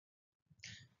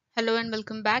Hello and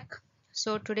welcome back.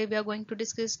 So today we are going to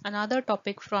discuss another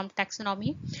topic from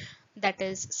taxonomy, that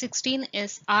is 16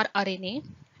 is rRNA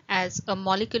as a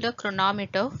molecular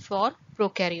chronometer for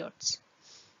prokaryotes.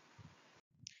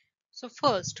 So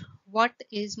first, what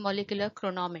is molecular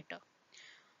chronometer?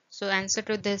 So answer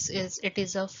to this is it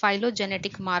is a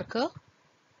phylogenetic marker,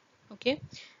 okay,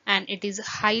 and it is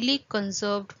a highly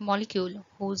conserved molecule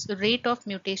whose rate of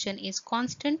mutation is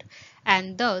constant,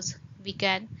 and thus we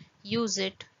can use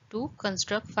it to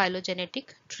construct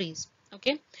phylogenetic trees.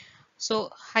 Okay, so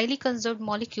highly conserved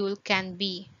molecule can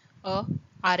be a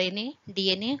RNA,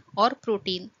 DNA or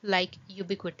protein like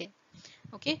ubiquitin.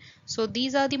 Okay, so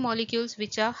these are the molecules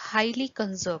which are highly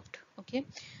conserved. Okay,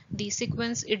 the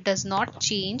sequence, it does not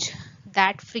change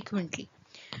that frequently.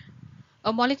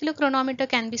 A molecular chronometer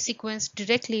can be sequenced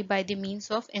directly by the means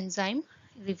of enzyme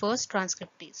reverse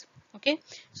transcriptase. Okay,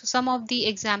 so some of the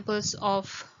examples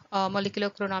of molecular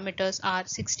chronometers are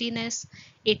 16S,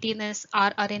 18S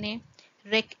rRNA,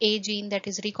 REC-A gene, that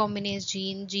is recombinase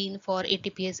gene for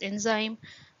ATPase enzyme,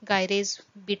 gyrase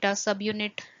beta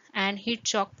subunit, and heat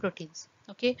shock proteins.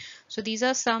 Okay, so these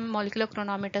are some molecular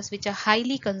chronometers which are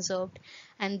highly conserved,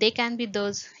 and they can be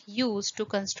thus used to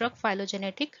construct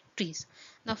phylogenetic trees.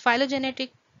 Now,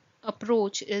 phylogenetic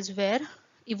approach is where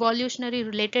evolutionary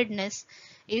relatedness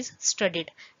is studied,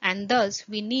 and thus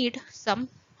we need some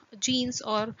genes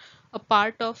or a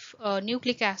part of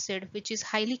nucleic acid which is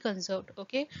highly conserved,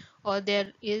 okay, or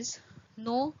there is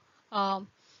no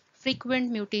frequent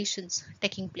mutations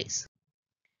taking place.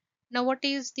 Now, what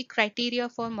is the criteria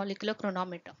for molecular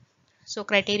chronometer? So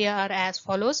criteria are as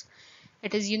follows.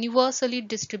 It is universally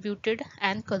distributed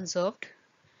and conserved,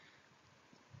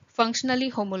 functionally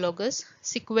homologous,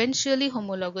 sequentially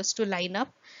homologous to line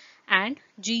up, and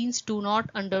genes do not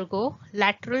undergo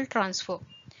lateral transfer.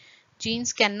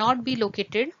 Genes cannot be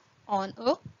located on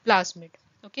a plasmid.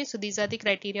 Okay, so these are the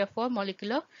criteria for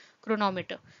molecular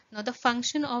chronometer. Now the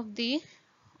function of the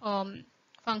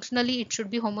functionally it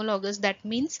should be homologous. That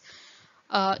means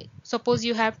suppose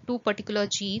you have two particular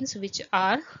genes which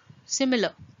are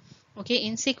similar, okay,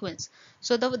 in sequence,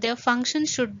 so their function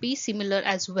should be similar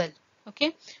as well.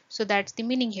 Okay, so that's the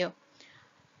meaning here.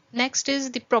 Next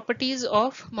is the properties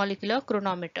of molecular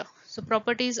chronometer. So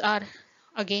properties are,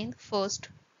 again, first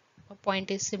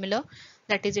point is similar,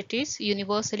 that is it is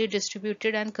universally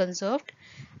distributed and conserved,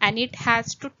 and it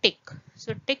has to tick.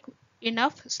 So tick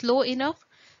enough, slow enough,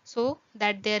 so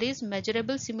that there is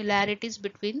measurable similarities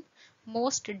between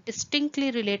most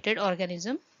distinctly related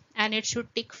organism, and it should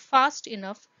tick fast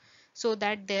enough so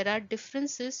that there are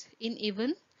differences in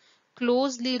even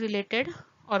closely related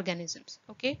organisms.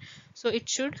 Okay, so it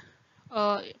should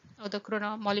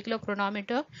the molecular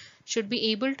chronometer should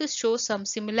be able to show some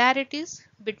similarities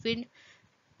between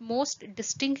most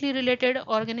distinctly related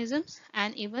organisms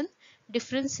and even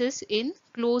differences in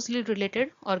closely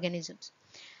related organisms.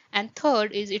 And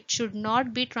third is it should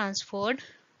not be transferred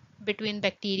between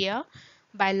bacteria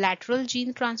by lateral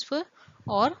gene transfer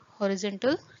or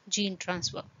horizontal gene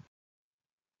transfer.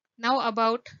 Now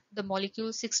about the molecule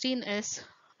 16S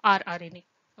rRNA.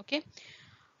 Okay,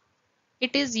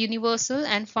 it is universal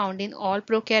and found in all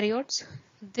prokaryotes.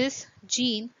 This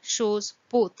gene shows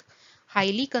both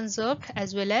highly conserved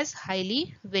as well as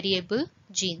highly variable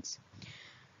genes.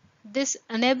 This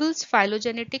enables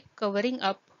phylogenetic covering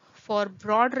up for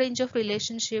broad range of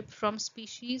relationship from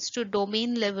species to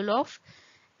domain level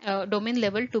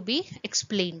to be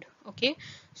explained. Okay,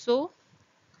 so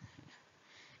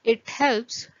it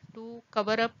helps to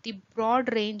cover up the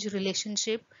broad range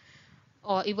relationship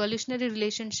or evolutionary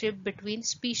relationship between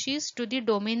species to the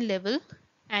domain level,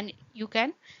 and you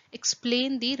can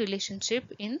explain the relationship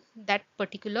in that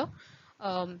particular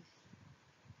um,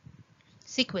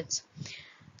 sequence.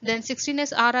 Then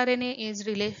 16S rRNA is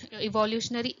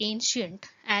evolutionary ancient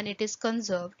and it is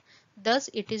conserved, thus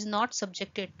it is not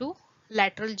subjected to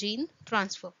lateral gene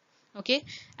transfer. Okay,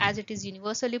 as it is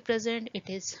universally present, it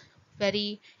is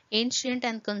very ancient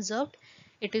and conserved,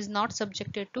 it is not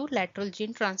subjected to lateral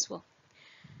gene transfer.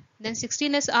 Then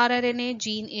 16S rRNA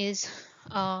gene is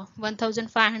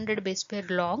 1500 base pair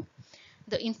long.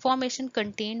 The information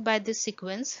contained by this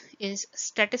sequence is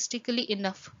statistically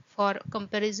enough for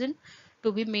comparison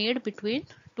to be made between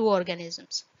two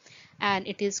organisms, and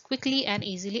it is quickly and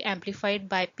easily amplified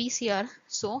by PCR,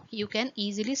 so you can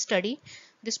easily study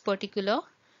this particular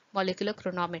molecular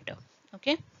chronometer.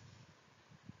 Okay,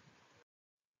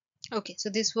 so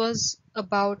this was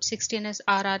about 16S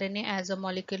rRNA as a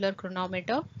molecular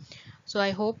chronometer. So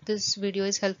I hope this video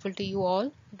is helpful to you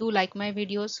all. Do like my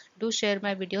videos, do share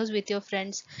my videos with your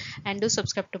friends, and do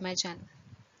subscribe to my channel.